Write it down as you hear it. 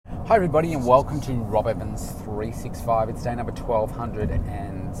Hi everybody and welcome to Rob Evans 365. It's day number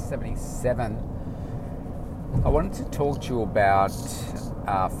 1277. I wanted to talk to you about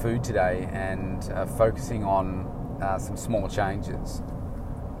food today and focusing on some small changes.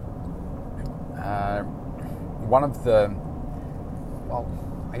 One of the,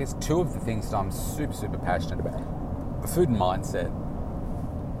 two of the things that I'm super passionate about, food and mindset.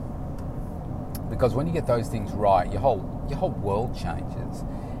 Because when you get those things right, your whole world changes.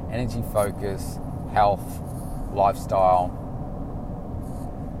 Energy focus, health, lifestyle,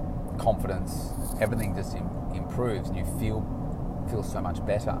 confidence, everything just improves and you feel so much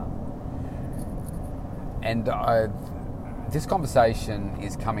better. And this conversation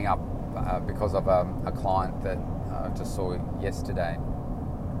is coming up because of a client that I just saw yesterday.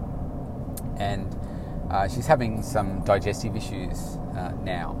 And she's having some digestive issues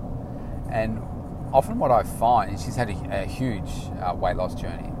now. And often what I find is she's had a huge weight loss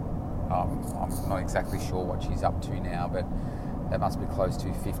journey. I'm not exactly sure what she's up to now, but that must be close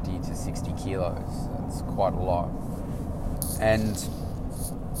to 50 to 60 kilos. It's quite a lot. And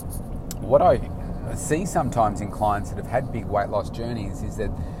what I see sometimes in clients that have had big weight loss journeys is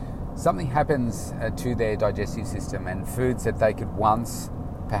that something happens to their digestive system, and foods that they could once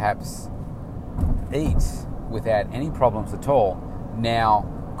perhaps eat without any problems at all now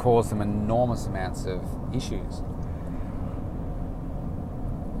cause them enormous amounts of issues.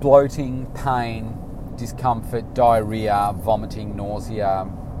 Bloating, pain, discomfort, diarrhea, vomiting, nausea,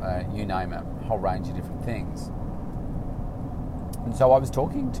 you name it, a whole range of different things. And so I was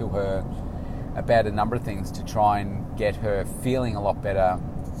talking to her about a number of things to try and get her feeling a lot better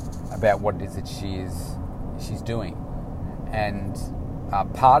about what it is that she's doing. And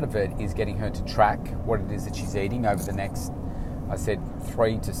part of it is getting her to track what it is that she's eating over the next, I said,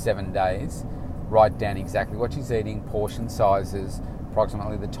 3 to 7 days. Write down exactly what she's eating, portion sizes,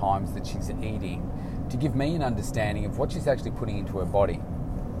 approximately the times that she's eating, to give me an understanding of what she's actually putting into her body.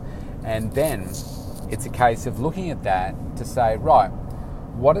 And then it's a case of looking at that to say, right,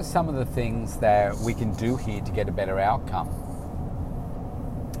 what are some of the things that we can do here to get a better outcome?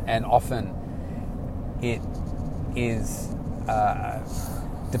 And often it is,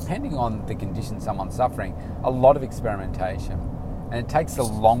 depending on the condition someone's suffering, a lot of experimentation. And it takes a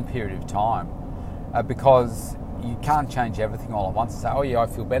long period of time because you can't change everything all at once and say, oh yeah, I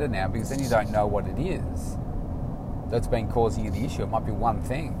feel better now, because then you don't know what it is that's been causing you the issue. It might be one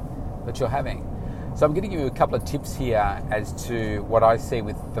thing that you're having. So I'm going to give you a couple of tips here as to what I see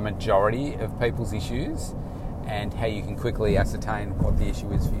with the majority of people's issues and how you can quickly ascertain what the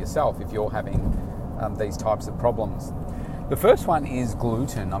issue is for yourself if you're having these types of problems. The first one is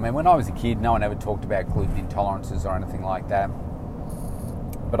gluten. I mean, when I was a kid, no one ever talked about gluten intolerances or anything like that.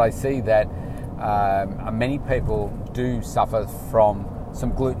 But I see that many people do suffer from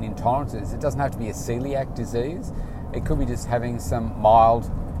some gluten intolerances. It doesn't have to be a celiac disease. It could be just having some mild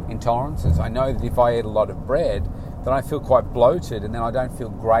intolerances. I know that if I eat a lot of bread, then I feel quite bloated and then I don't feel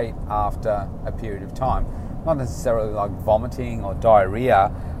great after a period of time. Not necessarily like vomiting or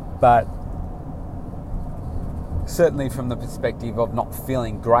diarrhea, but certainly from the perspective of not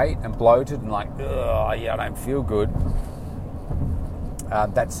feeling great and bloated and like, I don't feel good.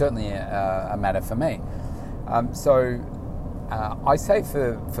 That's certainly a matter for me. So I say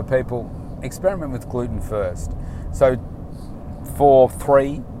for people, experiment with gluten first. So for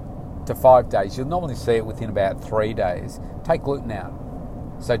 3 to 5 days, you'll normally see it within about 3 days. Take gluten out.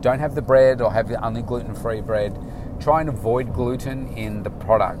 So don't have the bread or have the only gluten-free bread. Try and avoid gluten in the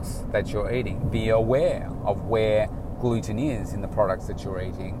products that you're eating. Be aware of where gluten is in the products that you're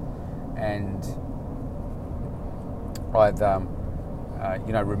eating, and either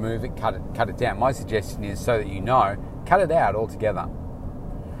remove it, cut it down. My suggestion is, so that you know, cut it out altogether.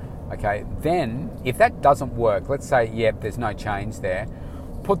 Okay, then if that doesn't work, let's say, there's no change there,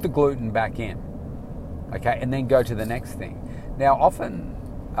 put the gluten back in. Okay, and then go to the next thing. Now, often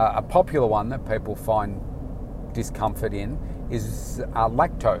a popular one that people find discomfort in is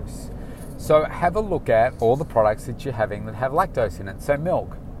lactose. So have a look at all the products that you're having that have lactose in it. So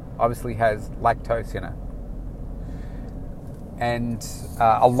milk obviously has lactose in it. And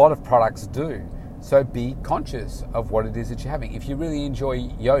a lot of products do. So be conscious of what it is that you're having. If you really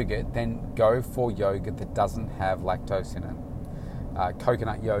enjoy yogurt, then go for yogurt that doesn't have lactose in it.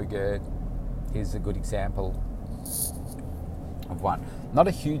 Coconut yogurt is a good example of one. Not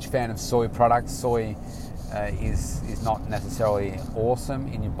a huge fan of soy products. Soy is not necessarily awesome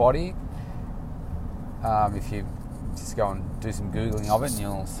in your body. If you just go and do some Googling of it, and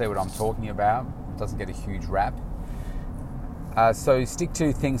you'll see what I'm talking about. It doesn't get a huge rap. So stick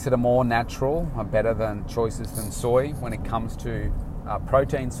to things that are more natural, are better than choices than soy when it comes to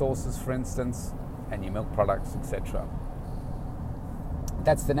protein sources, for instance, and your milk products, etc.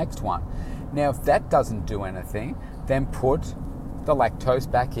 That's the next one. Now, if that doesn't do anything, then put the lactose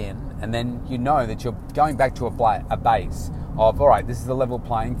back in, and then you know that you're going back to a base of, all right, this is the level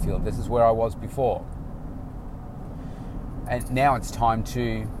playing field. This is where I was before. And now it's time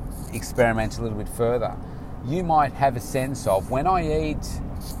to experiment a little bit further. You might have a sense of, when I eat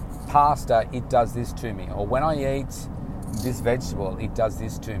pasta, it does this to me, or when I eat this vegetable, it does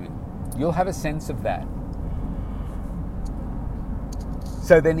this to me. You'll have a sense of that.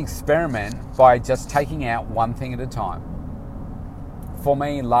 So then experiment by just taking out one thing at a time. For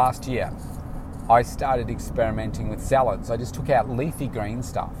me, last year, I started experimenting with salads. I just took out leafy green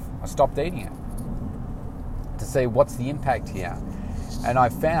stuff. I stopped eating it to see what's the impact here. And I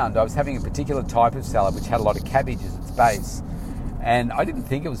found I was having a particular type of salad which had a lot of cabbage as its base. And I didn't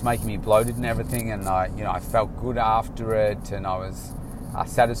think it was making me bloated and everything. And I felt good after it, and I was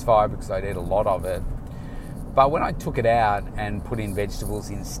satisfied because I'd eat a lot of it. But when I took it out and put in vegetables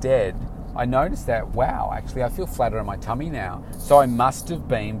instead, I noticed that, wow, actually I feel flatter in my tummy now. So I must have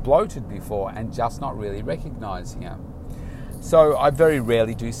been bloated before and just not really recognizing it. So I very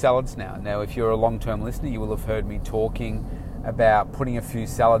rarely do salads now. Now, if you're a long-term listener, you will have heard me talking about putting a few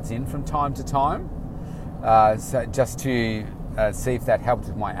salads in from time to time, so just to see if that helped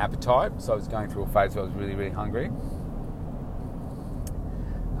with my appetite. So I was going through a phase where I was really, really hungry.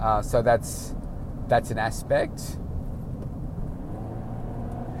 So that's an aspect.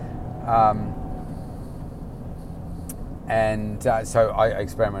 So I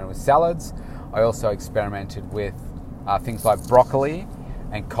experimented with salads. I also experimented with things like broccoli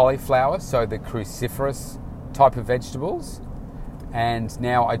and cauliflower, so the cruciferous type of vegetables. And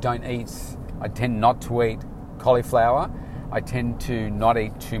now I tend not to eat cauliflower. I tend to not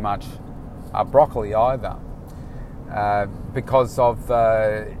eat too much broccoli either, because of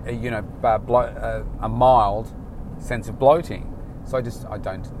a mild sense of bloating. So I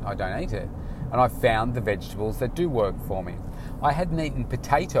don't eat it. And I found the vegetables that do work for me. I hadn't eaten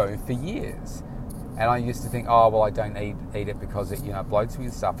potato for years, and I used to think, oh well, I don't eat it because it bloats me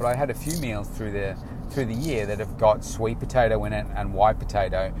and stuff. But I had a few meals through the year that have got sweet potato in it and white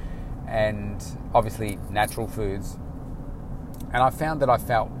potato, and obviously natural foods. And I found that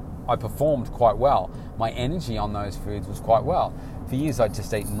I performed quite well. My energy on those foods was quite well. For years I'd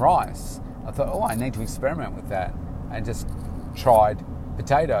just eaten rice. I thought, I need to experiment with that, and just tried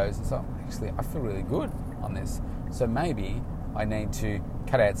potatoes. And so actually I feel really good on this. So maybe I need to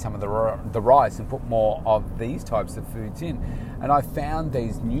cut out some of the rice and put more of these types of foods in. And I found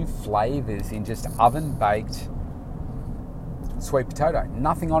these new flavours in just oven-baked sweet potato.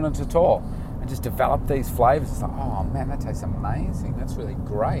 Nothing on it at all. And just developed these flavours. It's like, oh man, that tastes amazing. That's really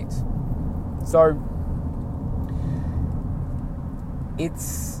great. So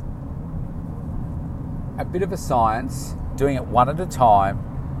it's a bit of a science, doing it one at a time,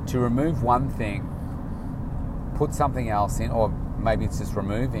 to remove one thing, put something else in, or maybe it's just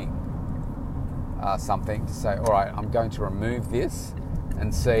removing something to say, all right, I'm going to remove this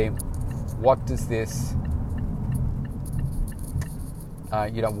and see what does this,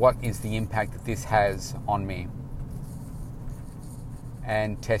 what is the impact that this has on me,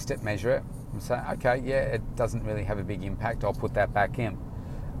 and test it, measure it, and say, okay, yeah, it doesn't really have a big impact, I'll put that back in.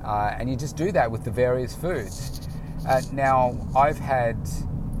 And you just do that with the various foods. Now, I've had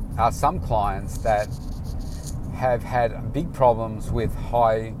some clients that have had big problems with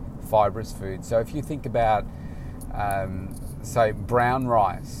high fibrous foods. So if you think about, say, brown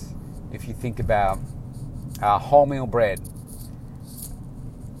rice, if you think about wholemeal bread,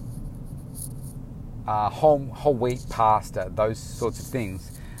 whole wheat pasta, those sorts of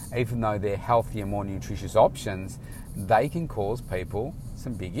things, even though they're healthier, more nutritious options, they can cause people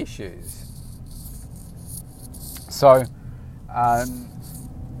some big issues. So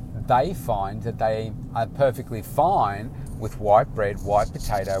they find that they are perfectly fine with white bread, white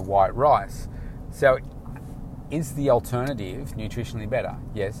potato, white rice. So is the alternative nutritionally better?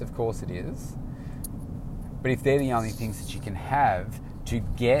 Yes, of course it is. But if they're the only things that you can have to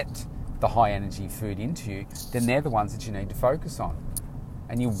get the high energy food into you, then they're the ones that you need to focus on.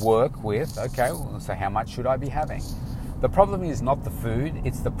 And you work with, okay, well, so how much should I be having? The problem is not the food,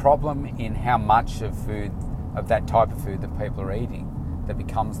 it's the problem in how much of that type of food that people are eating that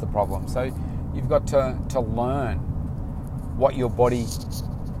becomes the problem. So you've got to learn what your body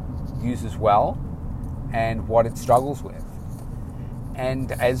uses well and what it struggles with.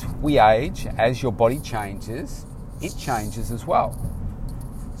 And as we age, as your body changes, it changes as well.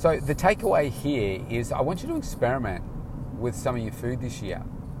 So the takeaway here is I want you to experiment with some of your food this year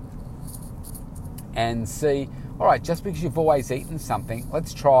and see, all right, just because you've always eaten something,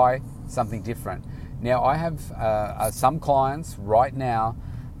 let's try something different. Now, I have some clients right now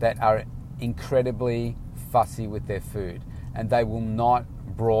that are incredibly fussy with their food, and they will not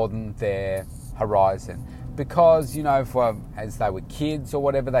broaden their horizon because, as they were kids or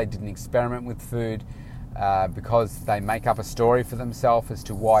whatever, they didn't experiment with food, because they make up a story for themselves as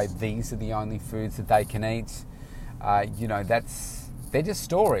to why these are the only foods that they can eat. They're just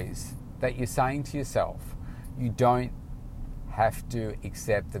stories that you're saying to yourself. You don't have to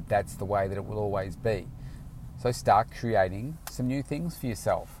accept that that's the way that it will always be. So start creating some new things for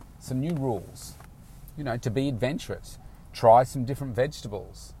yourself, some new rules, to be adventurous. Try some different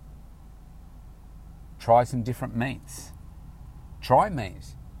vegetables. Try some different meats. Try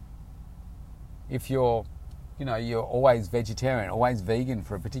meat. If you're always vegetarian, always vegan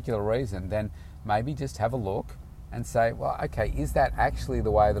for a particular reason, then maybe just have a look and say, well, okay, is that actually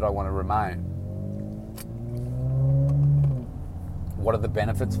the way that I want to remain? What are the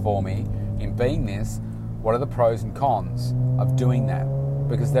benefits for me in being this? What are the pros and cons of doing that?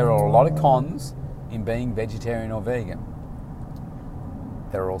 Because there are a lot of cons in being vegetarian or vegan.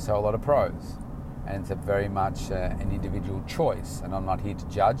 There are also a lot of pros. And it's very much an individual choice. And I'm not here to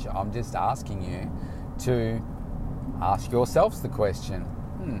judge. I'm just asking you to ask yourselves the question,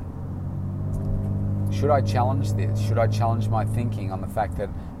 should I challenge this? Should I challenge my thinking on the fact that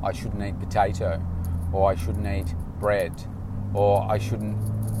I shouldn't eat potato, or I shouldn't eat bread, or I shouldn't,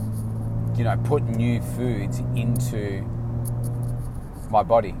 put new foods into my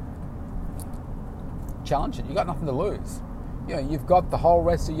body? Challenge it. You've got nothing to lose. You've got the whole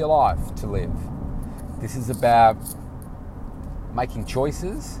rest of your life to live. This is about making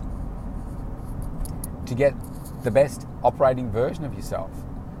choices to get the best operating version of yourself.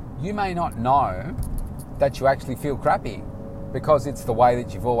 You may not know that you actually feel crappy because it's the way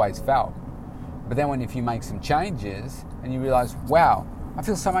that you've always felt. But then if you make some changes and you realise, wow, I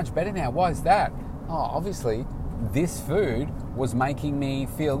feel so much better now. Why is that? Oh, obviously this food was making me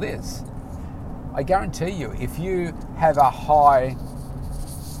feel this. I guarantee you, if you have a high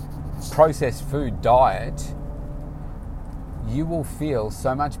processed food diet, you will feel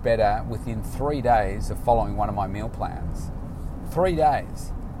so much better within 3 days of following one of my meal plans. 3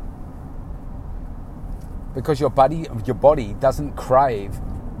 days. Because your body doesn't crave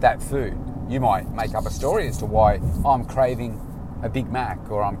that food. You might make up a story as to why I'm craving a Big Mac,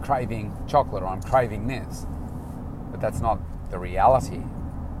 or I'm craving chocolate, or I'm craving this. But that's not the reality.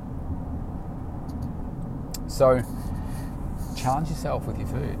 So challenge yourself with your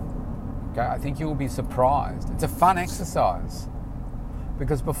food. Okay, I think you will be surprised. It's a fun exercise.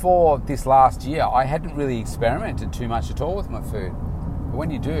 Because before this last year, I hadn't really experimented too much at all with my food. But when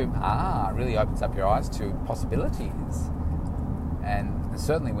you do, it really opens up your eyes to possibilities. And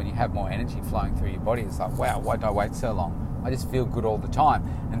certainly when you have more energy flowing through your body, it's like, wow, why did I wait so long? I just feel good all the time.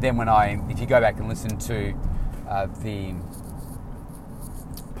 And then if you go back and listen to the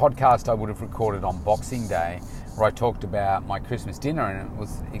podcast I would have recorded on Boxing Day, where I talked about my Christmas dinner, and it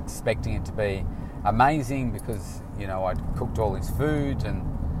was expecting it to be amazing because, I'd cooked all this food and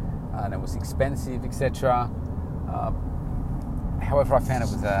it was expensive, etc. However, I found it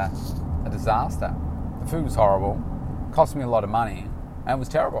was a disaster. The food was horrible, cost me a lot of money, and it was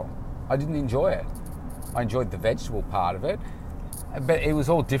terrible. I didn't enjoy it. I enjoyed the vegetable part of it, but it was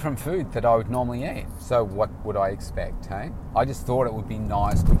all different food that I would normally eat. So what would I expect, hey? I just thought it would be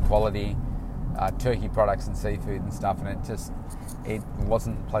nice, good quality turkey products and seafood and stuff, and it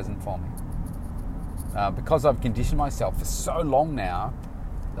wasn't pleasant for me. Because I've conditioned myself for so long now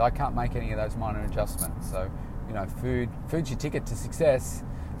that I can't make any of those minor adjustments. So, food's your ticket to success.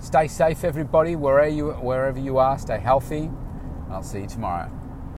 Stay safe, everybody, wherever you are. Stay healthy, and I'll see you tomorrow.